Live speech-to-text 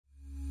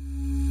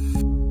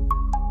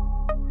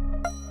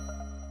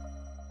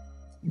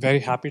Very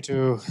happy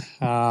to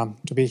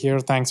be here.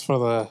 Thanks for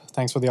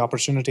the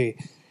opportunity.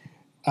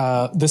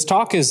 This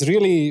talk is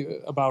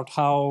really about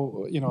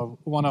how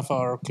one of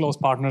our close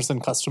partners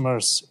and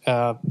customers,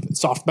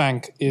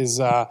 SoftBank,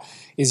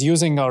 is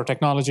using our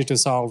technology to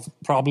solve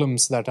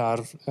problems that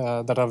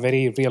are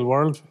very real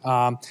world.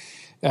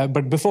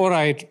 But before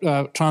I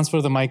transfer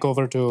the mic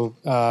over to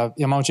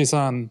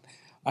Yamauchi-san,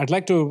 I'd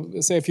like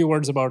to say a few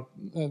words about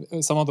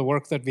some of the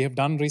work that we have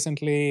done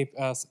recently.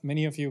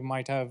 Many of you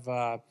might have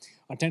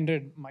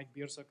attended Mike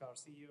Biersuk, our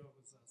CEO,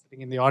 who's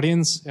sitting in the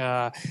audience,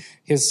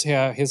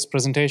 his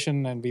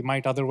presentation, and we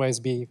might otherwise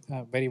be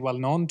very well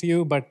known to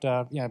you, but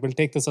we'll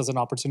take this as an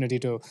opportunity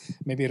to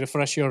maybe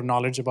refresh your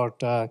knowledge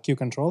about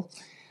Q-Control.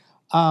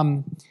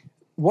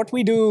 What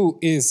we do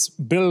is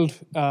build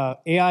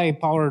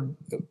AI-powered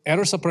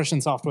error suppression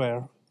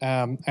software,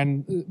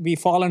 and we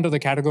fall under the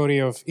category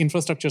of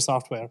infrastructure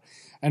software.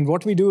 And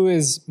what we do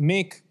is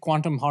make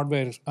quantum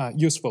hardware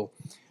useful.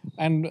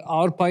 And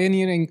our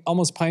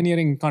almost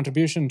pioneering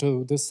contribution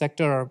to this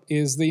sector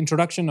is the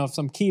introduction of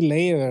some key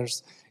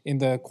layers in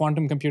the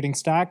quantum computing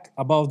stack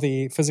above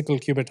the physical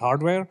qubit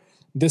hardware.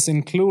 This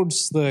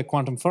includes the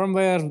quantum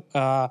firmware,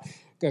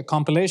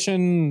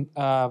 compilation,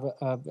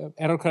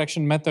 error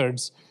correction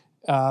methods.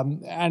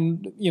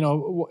 And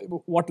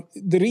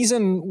the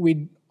reason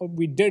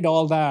we did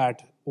all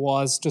that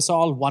was to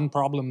solve one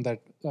problem that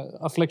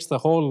afflicts the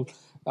whole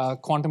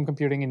quantum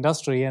computing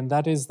industry, and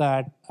that is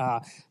that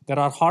there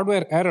are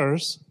hardware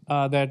errors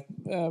that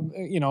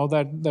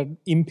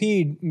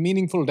impede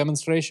meaningful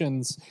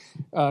demonstrations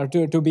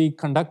to be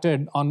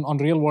conducted on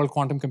real-world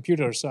quantum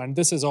computers. And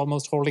this is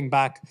almost holding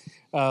back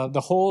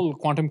the whole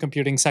quantum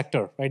computing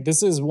sector. Right?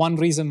 This is one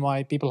reason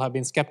why people have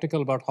been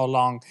skeptical about how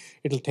long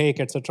it'll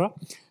take, etc.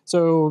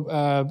 So,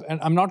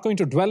 and I'm not going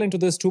to dwell into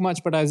this too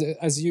much, but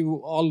as you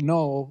all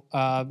know,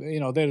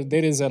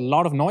 there is a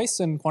lot of noise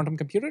in quantum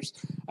computers,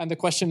 and the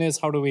question is,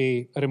 how do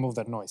we remove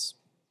that noise?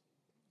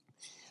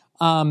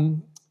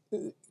 The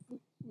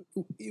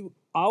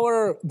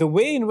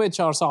way in which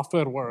our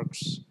software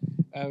works,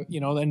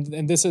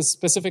 and this is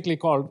specifically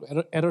called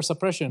error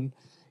suppression,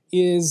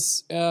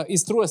 is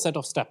through a set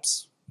of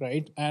steps,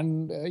 right?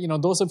 And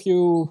those of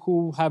you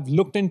who have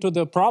looked into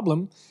the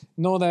problem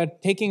know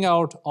that taking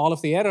out all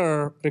of the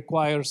error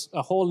requires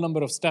a whole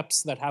number of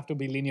steps that have to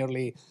be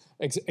linearly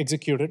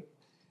executed.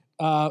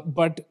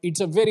 But it's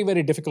a very,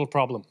 very difficult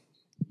problem.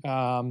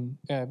 As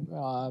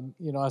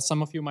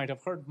some of you might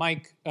have heard,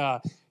 Mike,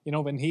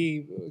 when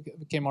he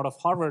came out of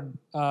Harvard,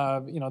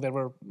 there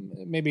were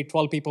maybe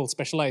 12 people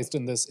specialized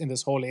in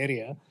this whole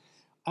area.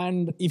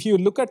 And if you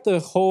look at the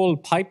whole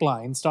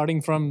pipeline,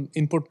 starting from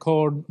input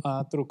code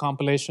through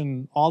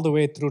compilation all the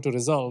way through to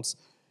results,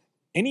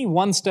 any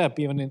one step,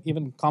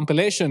 even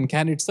compilation,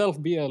 can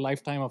itself be a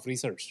lifetime of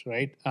research,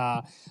 right?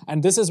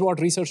 And this is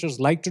what researchers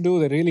like to do.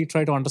 They really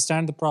try to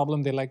understand the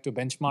problem. They like to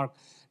benchmark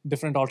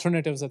different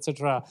alternatives,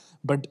 etc.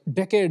 But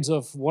decades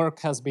of work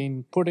has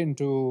been put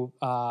into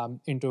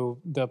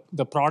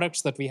the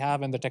products that we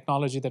have and the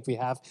technology that we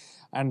have,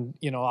 and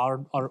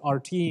our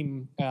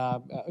team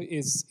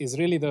is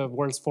really the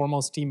world's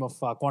foremost team of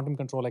quantum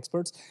control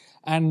experts,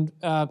 and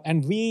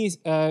we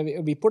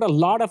put a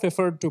lot of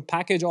effort to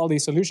package all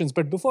these solutions.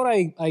 But before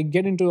I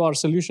get into our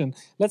solution,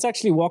 let's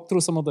actually walk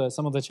through some of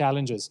the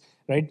challenges,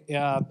 right?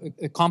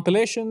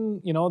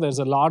 Compilation, there's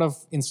a lot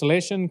of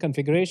installation,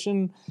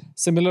 configuration.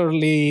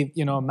 Similarly,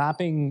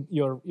 mapping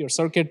your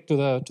circuit to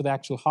the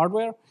actual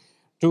hardware,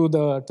 to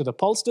the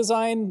pulse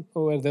design,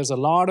 where there's a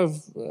lot of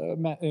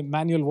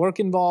manual work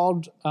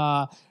involved,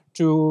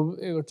 to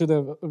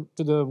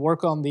the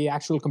work on the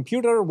actual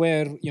computer,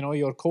 where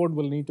your code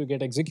will need to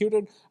get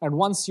executed. And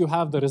once you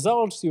have the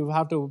results, you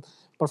have to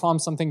perform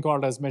something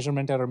called as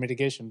measurement error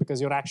mitigation,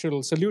 because your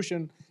actual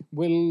solution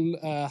will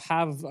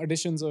have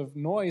additions of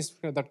noise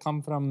that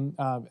come from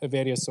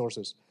various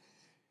sources.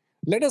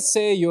 Let us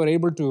say you're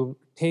able to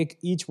take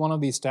each one of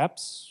these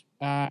steps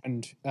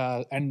and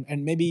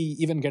maybe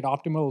even get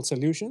optimal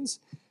solutions.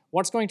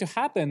 What's going to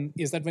happen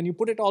is that when you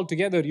put it all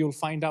together, you'll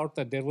find out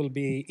that there will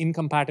be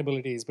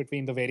incompatibilities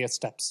between the various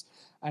steps.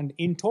 And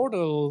in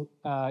total,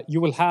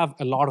 you will have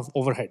a lot of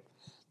overhead.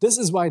 This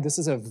is why this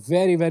is a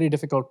very, very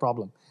difficult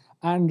problem.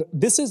 And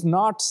this is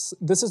not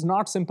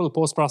simple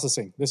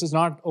post-processing. This is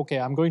not, okay,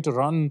 I'm going to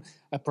run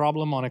a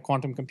problem on a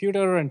quantum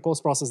computer and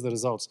post-process the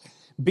results.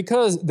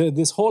 Because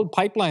this whole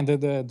pipeline,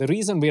 the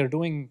reason we are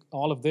doing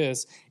all of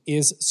this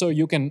is so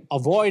you can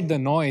avoid the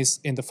noise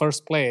in the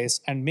first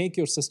place and make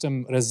your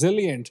system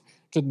resilient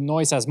to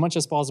noise as much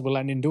as possible,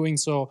 and in doing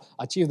so,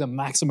 achieve the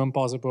maximum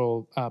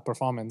possible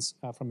performance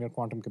from your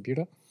quantum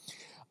computer.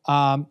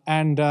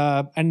 And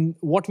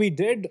what we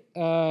did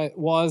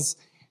was,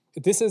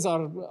 this is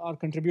our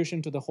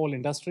contribution to the whole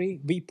industry.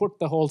 We put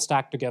the whole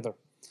stack together.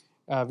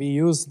 We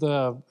used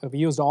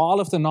all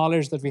of the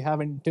knowledge that we have,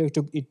 and it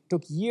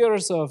took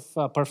years of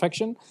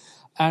perfection.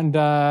 And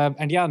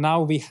yeah,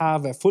 now we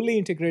have a fully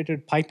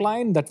integrated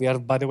pipeline that we are,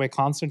 by the way,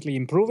 constantly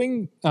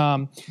improving.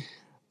 And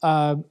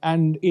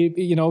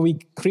we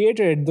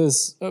created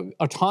this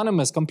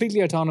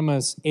completely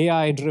autonomous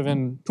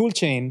AI-driven tool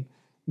chain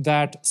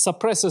that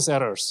suppresses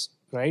errors,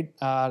 right?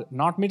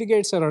 Not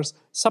mitigates errors,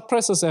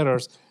 suppresses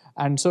errors.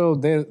 And so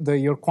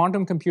your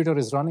quantum computer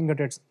is running at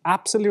its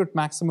absolute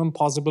maximum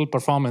possible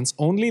performance,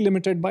 only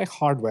limited by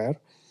hardware,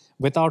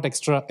 without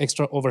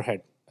extra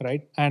overhead,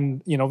 right?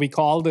 And we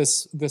call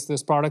this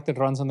product that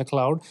runs on the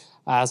cloud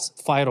as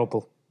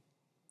FireOpal.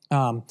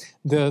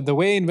 The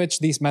way in which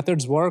these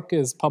methods work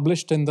is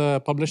published in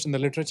the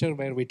literature,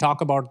 where we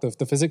talk about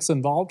the physics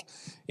involved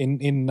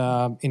in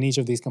each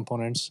of these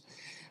components.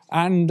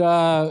 And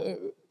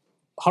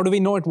how do we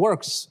know it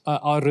works?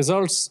 Our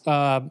results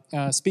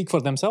speak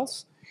for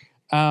themselves.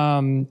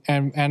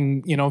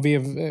 And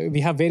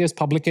we have various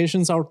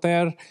publications out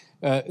there,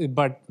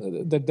 but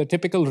the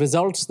typical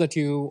results that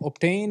you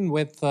obtain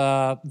with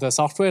the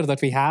software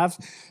that we have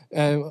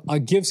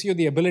gives you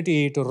the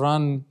ability to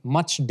run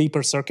much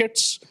deeper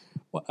circuits.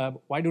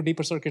 Why do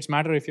deeper circuits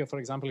matter? For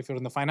example, if you're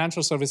in the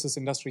financial services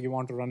industry, you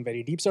want to run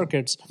very deep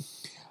circuits.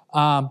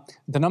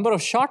 The number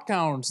of shot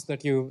counts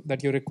that you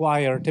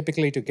require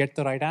typically to get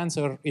the right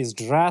answer is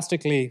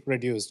drastically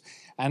reduced.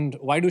 And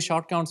why do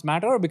shot counts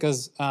matter?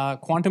 Because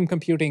quantum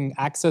computing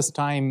access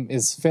time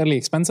is fairly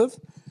expensive,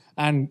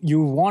 and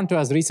you want to,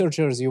 as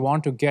researchers, you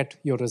want to get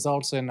your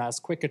results in as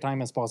quick a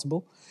time as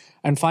possible.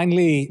 And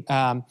finally,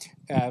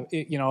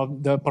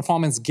 the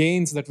performance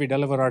gains that we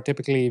deliver are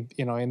typically,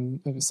 in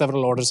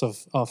several orders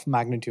of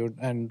magnitude.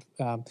 And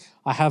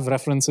I have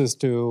references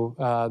to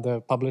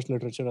the published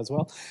literature as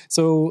well.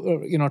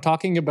 So,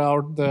 talking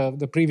about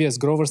the previous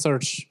Grover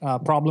search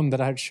problem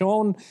that I had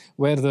shown,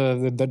 where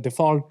the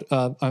default,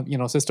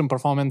 system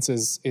performance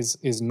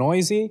is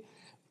noisy.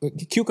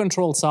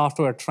 Q-control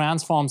software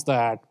transforms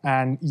that,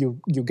 and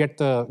you get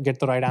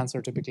the right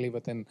answer typically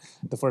within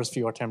the first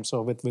few attempts.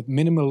 So with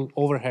minimal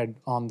overhead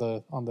on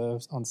the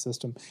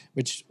system,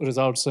 which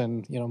results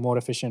in more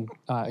efficient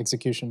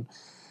execution.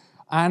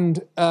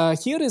 And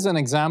here is an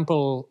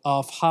example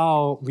of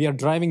how we are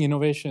driving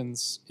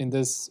innovations in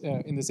this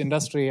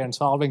industry and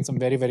solving some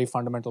very, very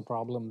fundamental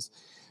problems.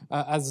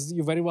 As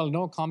you very well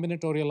know,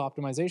 combinatorial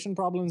optimization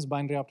problems,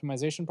 binary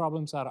optimization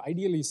problems are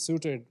ideally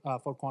suited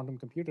for quantum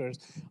computers.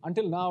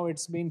 Until now,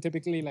 it's been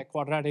typically like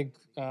quadratic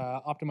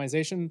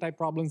optimization type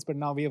problems, but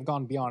now we have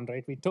gone beyond,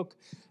 right? We took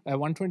a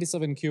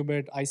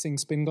 127-qubit Ising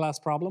spin glass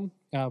problem,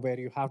 where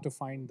you have to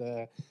find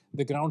the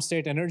ground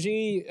state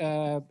energy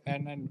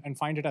and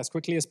find it as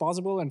quickly as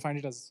possible and find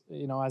it as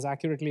as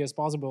accurately as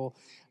possible.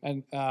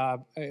 And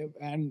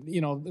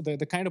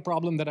the kind of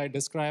problem that I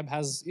describe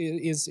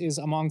is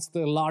amongst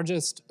the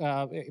largest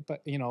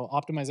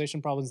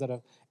optimization problems that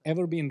have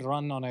ever been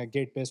run on a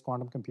gate-based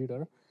quantum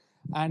computer.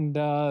 And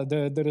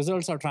the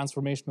results are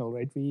transformational,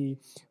 right? We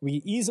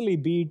easily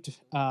beat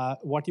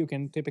what you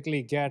can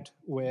typically get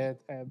with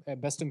a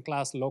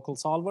best-in-class local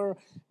solver,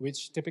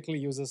 which typically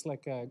uses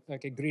like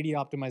a greedy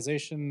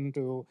optimization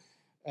to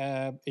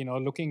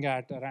looking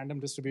at a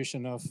random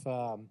distribution of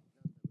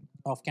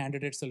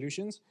candidate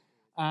solutions.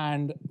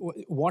 And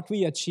what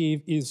we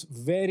achieve is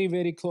very,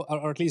 very close,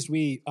 or at least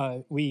we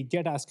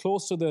get as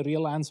close to the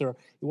real answer.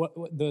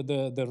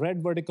 The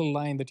red vertical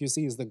line that you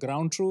see is the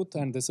ground truth,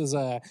 and this is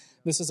a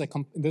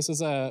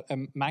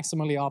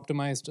maximally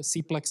optimized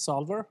Cplex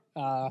solver.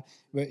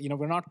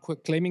 We're not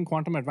claiming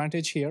quantum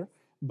advantage here,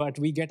 but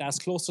we get as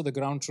close to the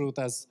ground truth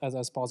as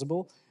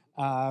possible.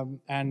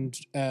 And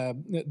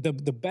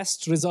the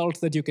best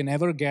result that you can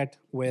ever get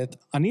with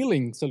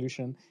annealing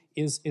solution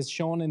is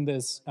shown in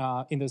this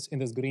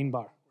green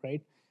bar,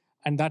 right?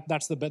 And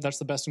that's the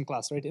best in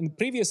class, right? And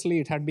previously,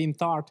 it had been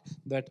thought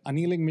that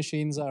annealing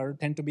machines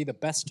tend to be the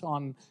best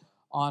on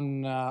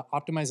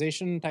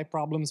optimization type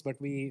problems, but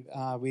we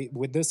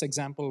with this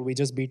example, we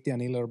just beat the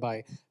annealer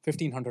by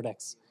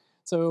 1500x.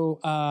 So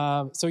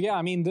yeah,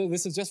 I mean,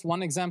 this is just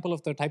one example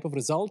of the type of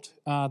result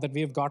that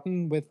we have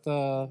gotten with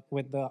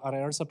our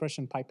error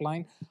suppression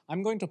pipeline.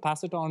 I'm going to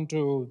pass it on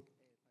to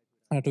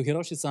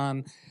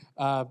Hiroshi-san,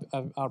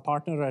 our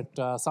partner at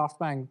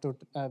SoftBank,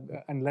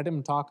 and let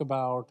him talk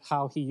about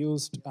how he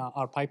used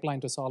our pipeline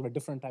to solve a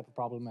different type of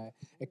problem,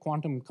 a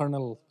quantum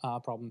kernel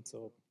problem.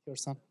 So,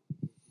 Hiroshi-san.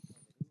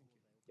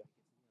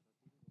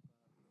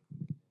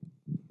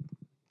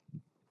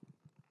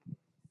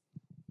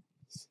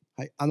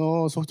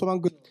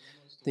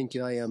 Thank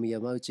you. I am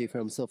Yamauchi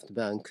from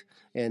SoftBank,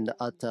 and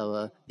at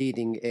our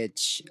leading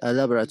edge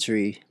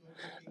laboratory,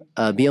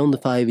 beyond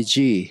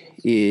 5G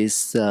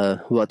is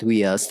what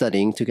we are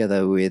studying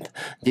together with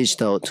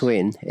digital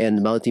twin and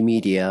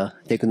multimedia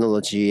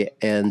technology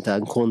and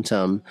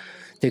quantum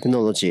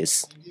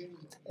technologies.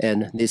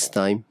 And this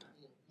time,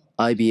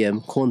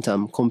 IBM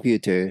quantum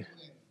computer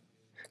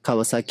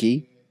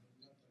Kawasaki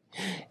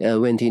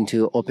went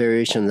into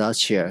operation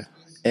last year.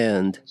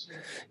 And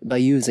by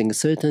using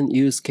certain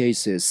use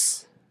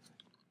cases,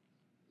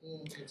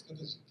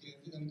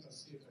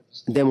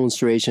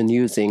 demonstration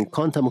using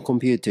quantum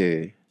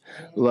computer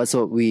was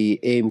what we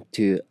aimed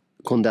to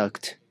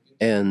conduct,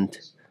 and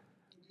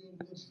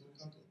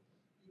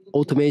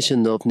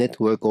automation of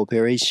network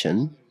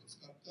operation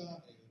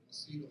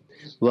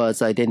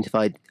was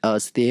identified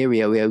as the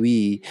area where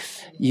we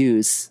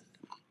use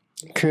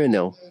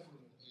kernel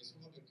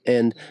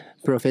and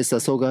Professor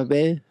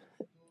Sogabe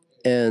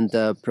and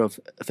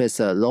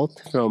Professor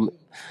Lot from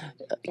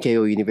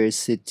Keio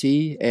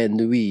University,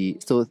 and we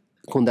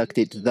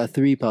conducted the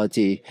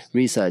three-party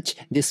research.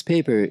 This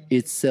paper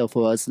itself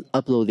was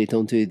uploaded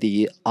onto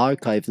the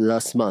archive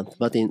last month,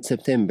 but in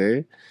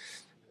September,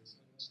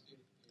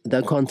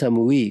 the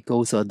Quantum Week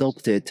also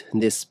adopted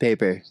this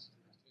paper.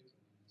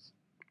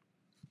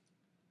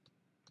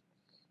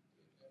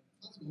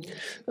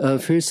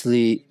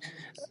 Firstly,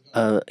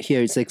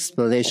 here is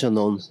explanation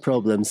on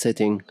problem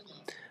setting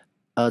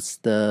as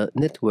the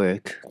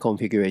network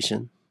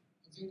configuration.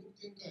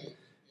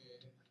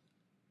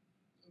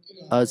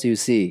 As you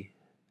see,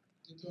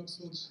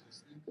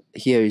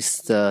 here is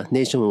the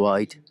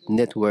nationwide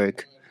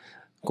network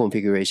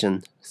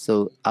configuration.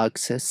 So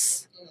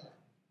access,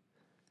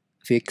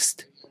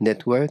 fixed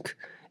network,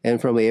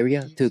 and from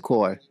area to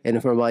core,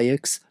 and from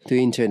IX to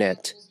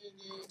internet.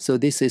 So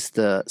this is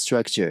the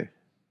structure.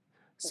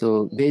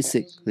 So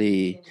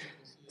basically,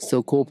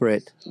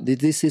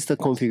 this is the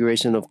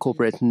configuration of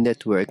corporate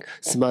network.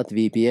 Smart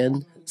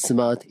VPN,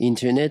 smart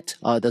internet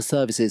are the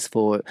services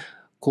for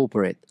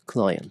corporate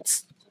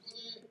clients,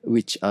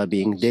 which are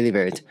being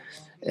delivered.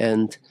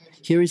 And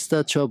here is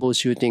the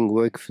troubleshooting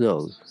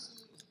workflow.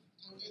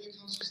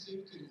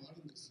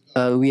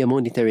 We are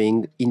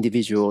monitoring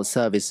individual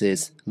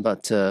services,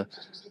 but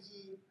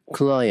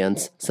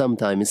clients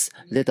sometimes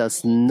let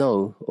us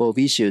know of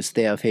issues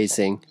they are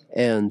facing,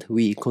 and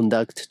we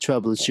conduct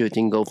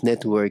troubleshooting of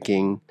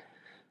networking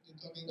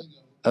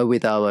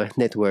with our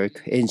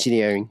network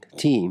engineering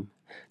team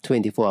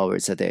 24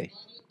 hours a day.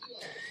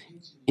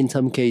 In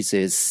some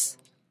cases,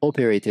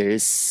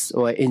 operators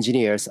or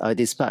engineers are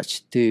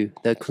dispatched to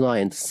the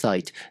client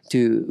site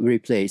to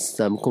replace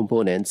some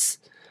components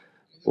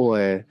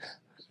or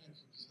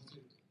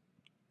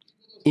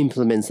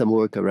implement some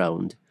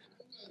workaround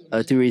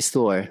to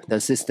restore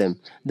the system.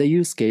 The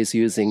use case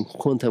using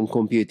quantum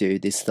computer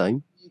this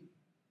time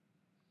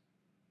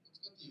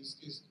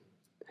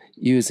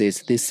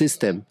uses this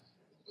system.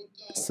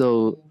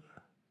 So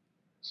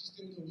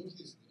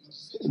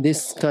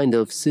this kind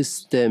of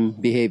system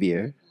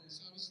behavior,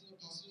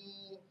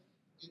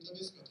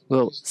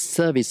 well,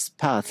 service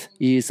path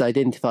is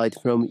identified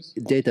from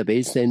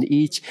database, and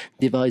each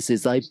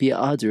device's IP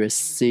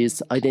address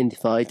is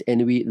identified,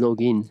 and we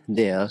log in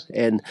there,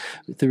 and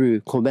through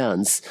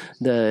commands,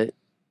 the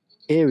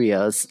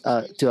areas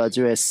to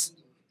address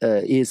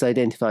is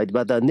identified,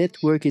 but the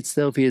network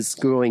itself is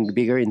growing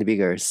bigger and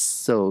bigger.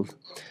 So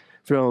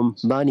from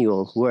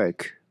manual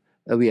work,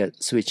 we are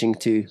switching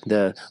to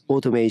the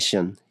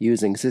automation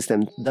using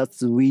system.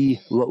 That's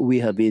what we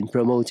have been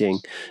promoting.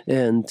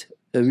 And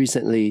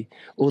recently,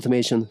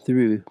 automation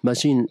through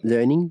machine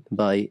learning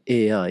by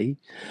AI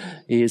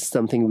is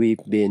something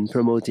we've been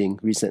promoting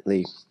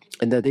recently.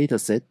 And the data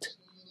set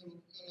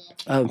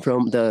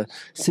from the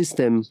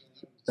system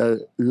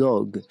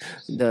log,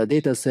 the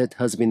data set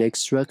has been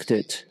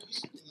extracted.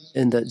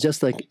 And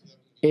just like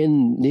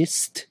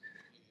NIST,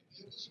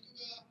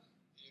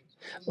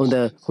 on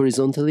the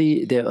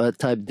horizontally, there are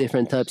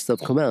different types of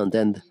command,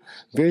 and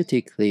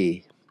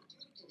vertically,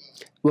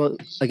 well,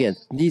 again,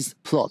 these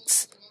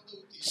plots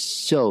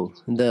show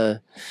the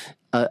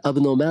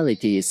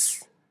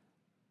abnormalities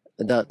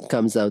that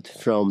comes out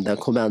from the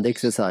command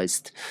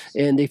exercised.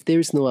 And if there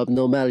is no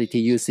abnormality,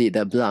 you see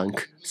the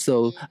blank.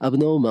 So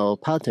abnormal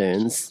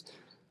patterns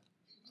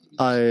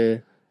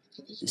are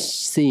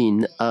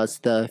seen as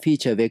the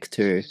feature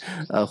vector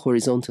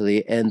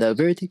horizontally, and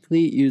vertically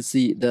you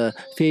see the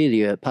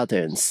failure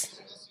patterns.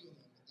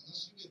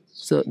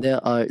 So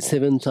there are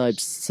 7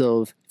 types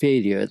of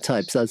failure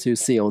types, as you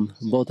see on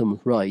bottom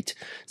right.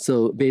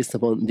 So based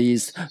upon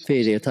these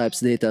failure types,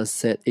 data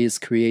set is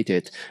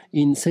created.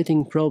 In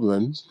setting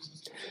problem,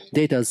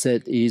 data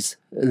set is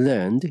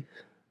learned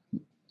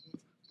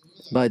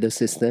by the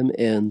system,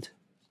 and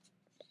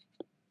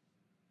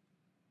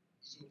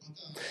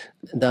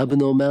the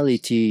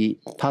abnormality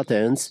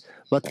patterns,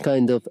 what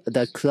kind of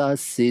the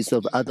classes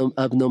of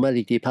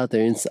abnormality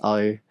patterns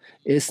are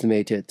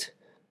estimated.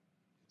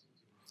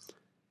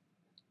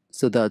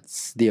 So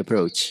that's the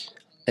approach.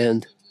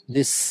 And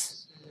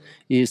this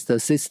is the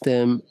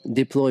system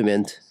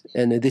deployment,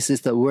 and this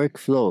is the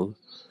workflow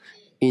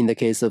in the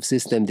case of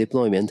system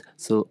deployment.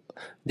 So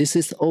this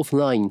is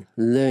offline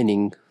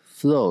learning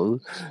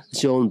flow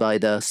shown by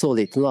the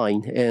solid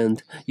line,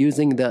 and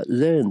using the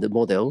learned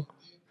model,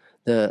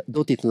 the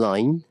dotted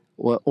line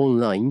or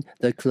online,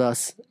 the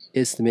class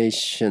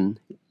estimation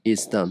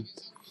is done.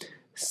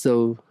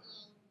 So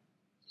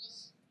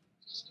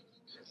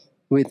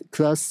with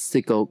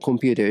classical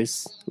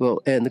computers,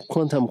 and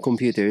quantum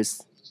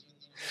computers,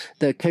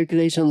 the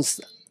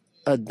calculations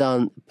are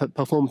done,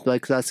 performed by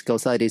classical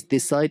side is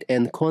this side,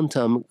 and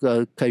quantum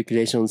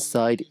calculation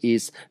side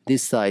is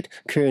this side.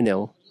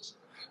 Kernel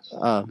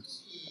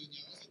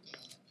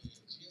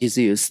is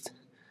used,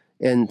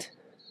 and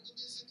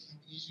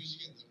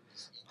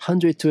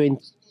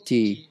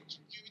 120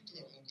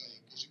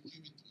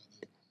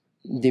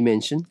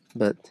 dimension,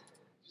 but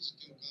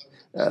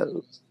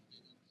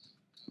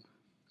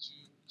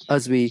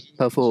as we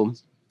perform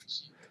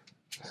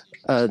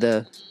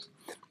the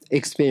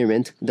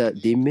experiment, the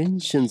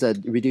dimensions are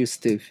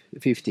reduced to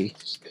 50.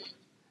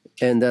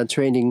 And the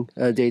training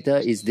data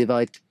is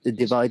divided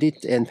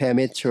and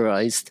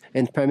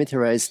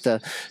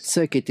parameterized,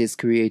 circuit is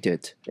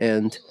created.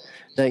 And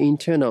the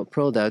internal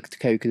product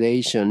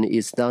calculation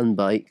is done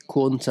by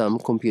quantum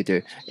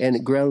computer.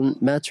 And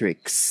ground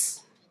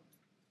matrix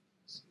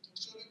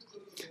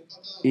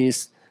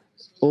is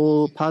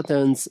all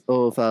patterns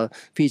of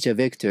feature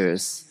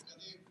vectors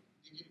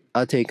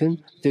are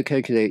taken to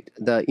calculate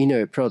the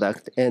inner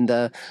product, and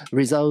the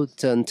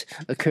resultant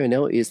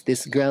kernel is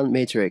this ground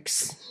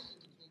matrix.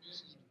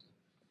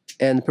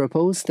 And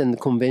proposed and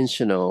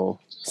conventional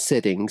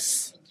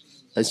settings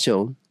as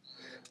shown.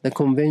 The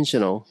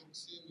conventional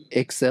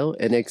XL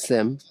and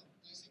XM,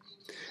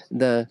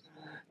 the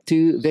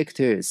two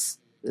vectors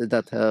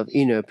that have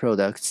inner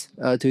products.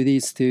 To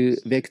these two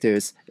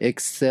vectors,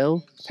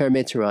 XL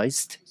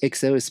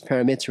is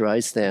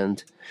parameterized,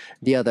 and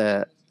the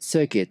other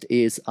circuit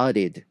is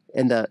added,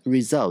 and the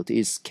result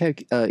is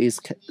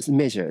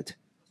measured.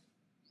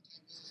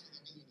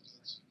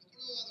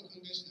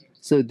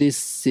 So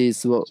this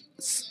is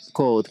what's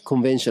called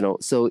conventional.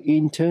 So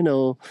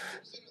internal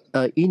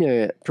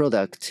inner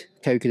product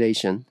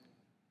calculation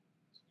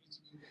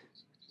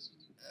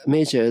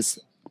measures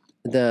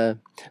the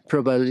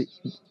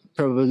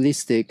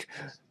probabilistic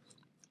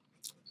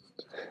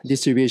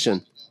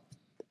distribution.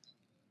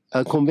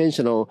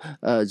 Conventional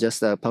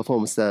just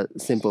performs the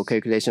simple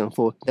calculation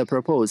for the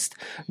proposed.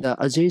 The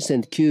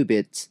adjacent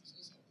qubits,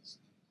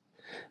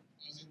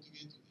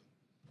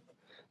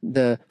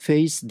 the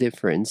phase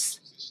difference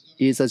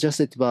is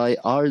adjusted by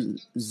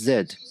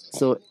RZ.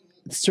 So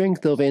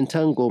strength of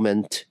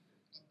entanglement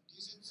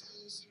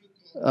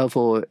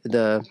for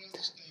the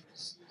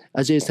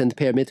adjacent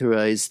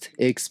parameterized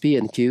XP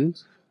and Q,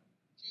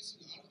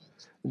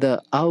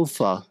 the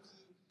alpha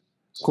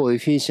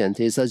coefficient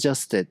is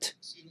adjusted,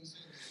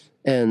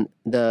 and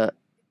the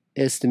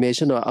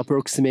estimation or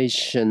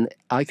approximation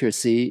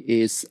accuracy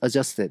is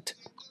adjusted.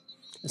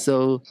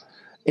 So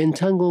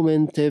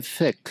entanglement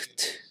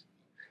effect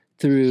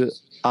through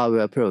our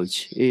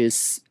approach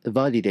is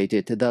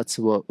validated. That's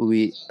what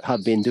we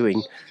have been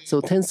doing.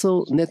 So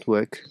tensor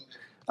network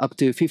up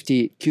to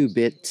 50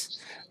 qubits,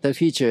 the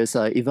features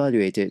are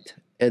evaluated,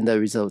 and the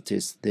result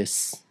is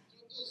this.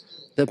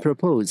 The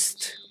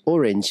proposed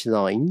orange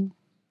line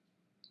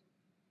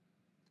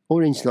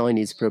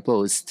is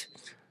proposed,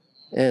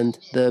 and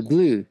the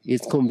blue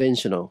is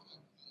conventional.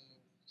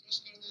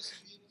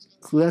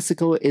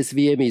 Classical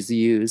SVM is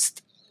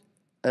used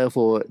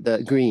for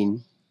the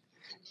green,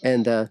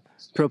 and the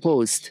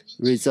proposed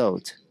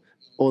result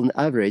on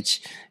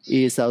average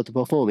is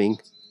outperforming.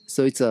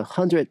 So it's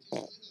 100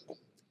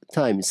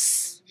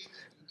 times.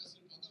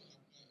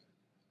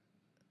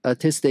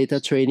 Test data,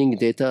 training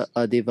data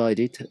are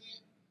divided,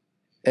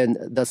 and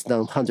that's done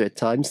 100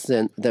 times.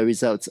 Then the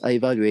results are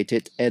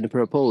evaluated and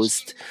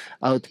proposed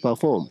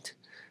outperformed.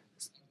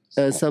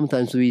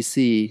 Sometimes we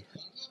see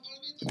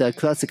the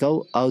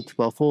classical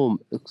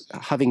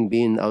having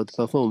been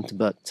outperformed,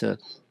 but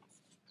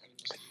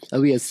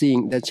we are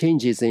seeing the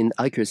changes in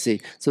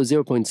accuracy. So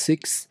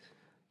 0.6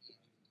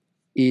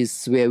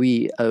 is where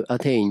we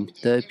attain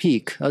the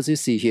peak. As you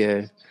see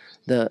here,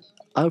 the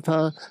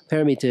alpha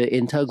parameter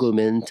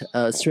entanglement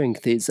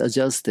strength is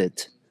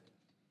adjusted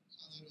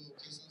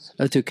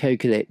to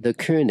calculate the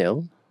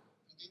kernel.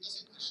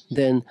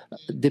 Then,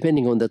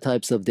 depending on the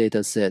types of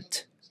data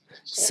set,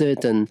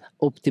 certain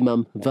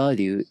optimum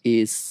value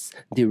is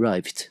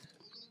derived.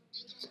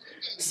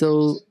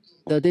 So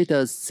the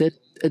data set,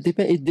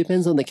 it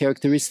depends on the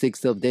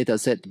characteristics of data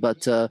set,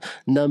 but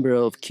number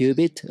of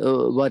qubit,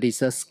 what is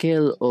the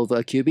scale of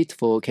a qubit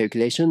for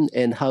calculation,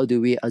 and how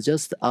do we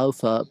adjust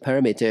alpha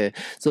parameter.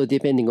 So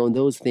depending on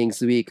those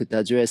things, we could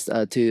address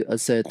to a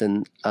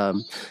certain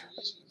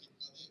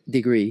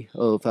degree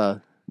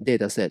of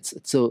data sets.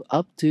 So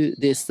up to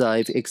this,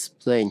 I've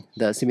explained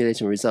the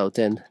simulation result.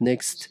 And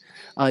next,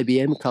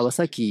 IBM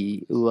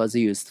Kawasaki was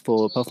used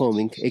for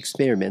performing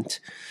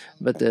experiment.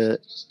 But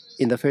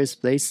in the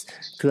first place,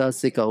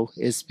 classical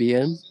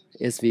SVM,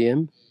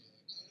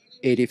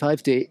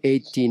 85 to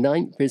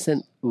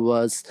 89%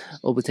 was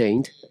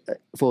obtained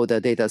for the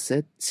data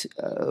set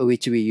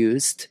which we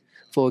used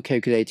for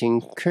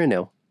calculating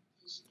kernel.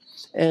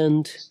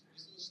 And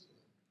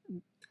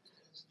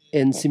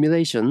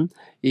simulation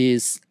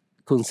is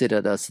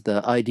considered as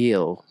the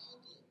ideal.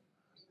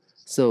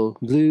 So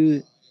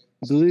blue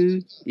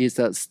is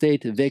a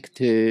state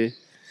vector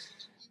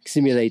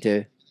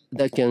simulator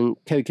that can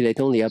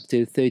calculate only up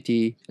to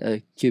 30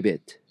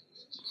 qubit.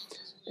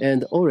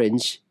 And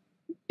orange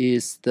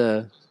is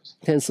the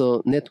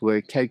tensor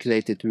network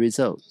calculated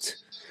result.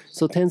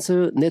 So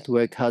tensor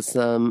network has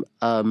some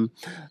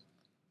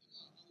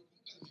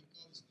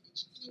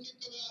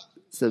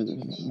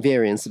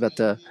variance, but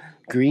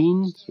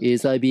green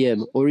is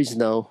IBM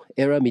original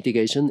error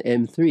mitigation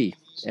M3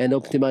 and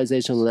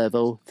optimization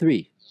level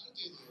 3.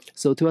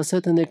 So to a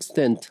certain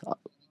extent,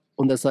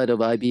 on the side of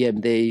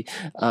IBM, they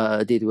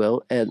did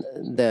well, and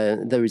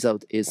the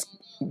result is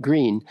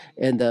green.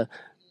 And the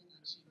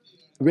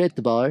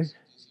red bar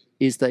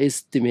is the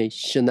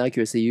estimation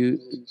accuracy.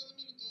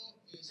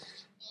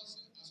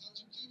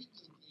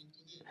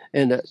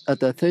 And at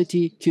the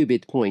 30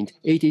 qubit point,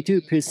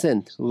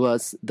 82%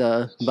 was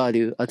the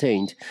value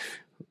attained.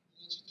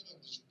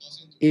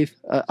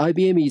 If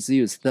IBM is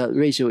used, the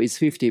ratio is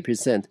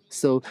 50%.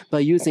 So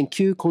by using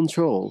Q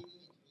control,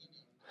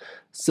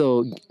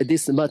 so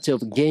this much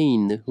of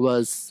gain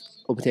was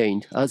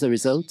obtained. As a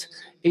result,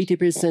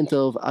 80%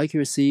 of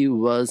accuracy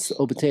was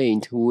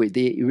obtained with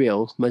the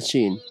real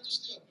machine.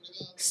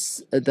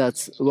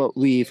 That's what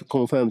we've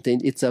confirmed,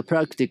 and it's a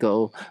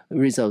practical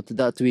result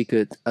that we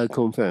could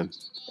confirm.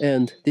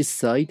 And this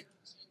side,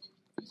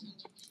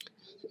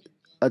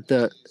 at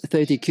the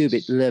 30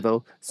 qubit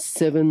level,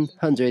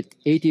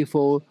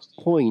 784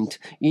 point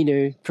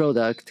inner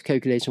product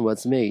calculation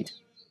was made.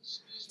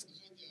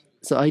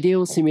 So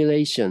ideal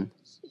simulation,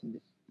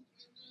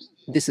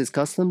 this is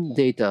custom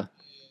data.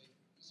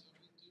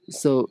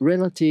 So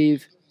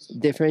relative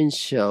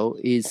differential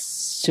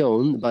is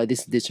shown by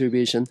this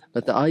distribution,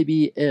 but the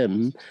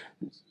IBM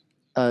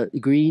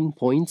green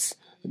points,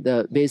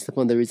 based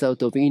upon the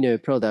result of inner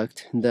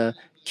product, the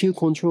Q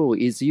control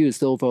is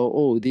used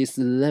overall. This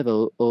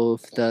level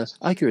of the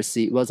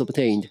accuracy was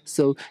obtained.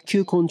 So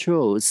Q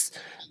control's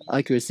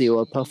accuracy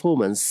or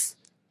performance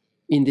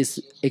in this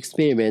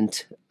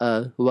experiment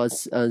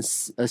was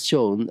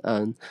shown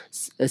and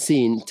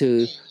seen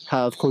to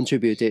have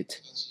contributed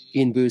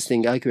in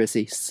boosting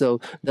accuracy.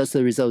 So that's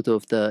the result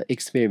of the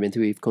experiment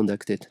we've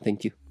conducted.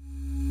 Thank you.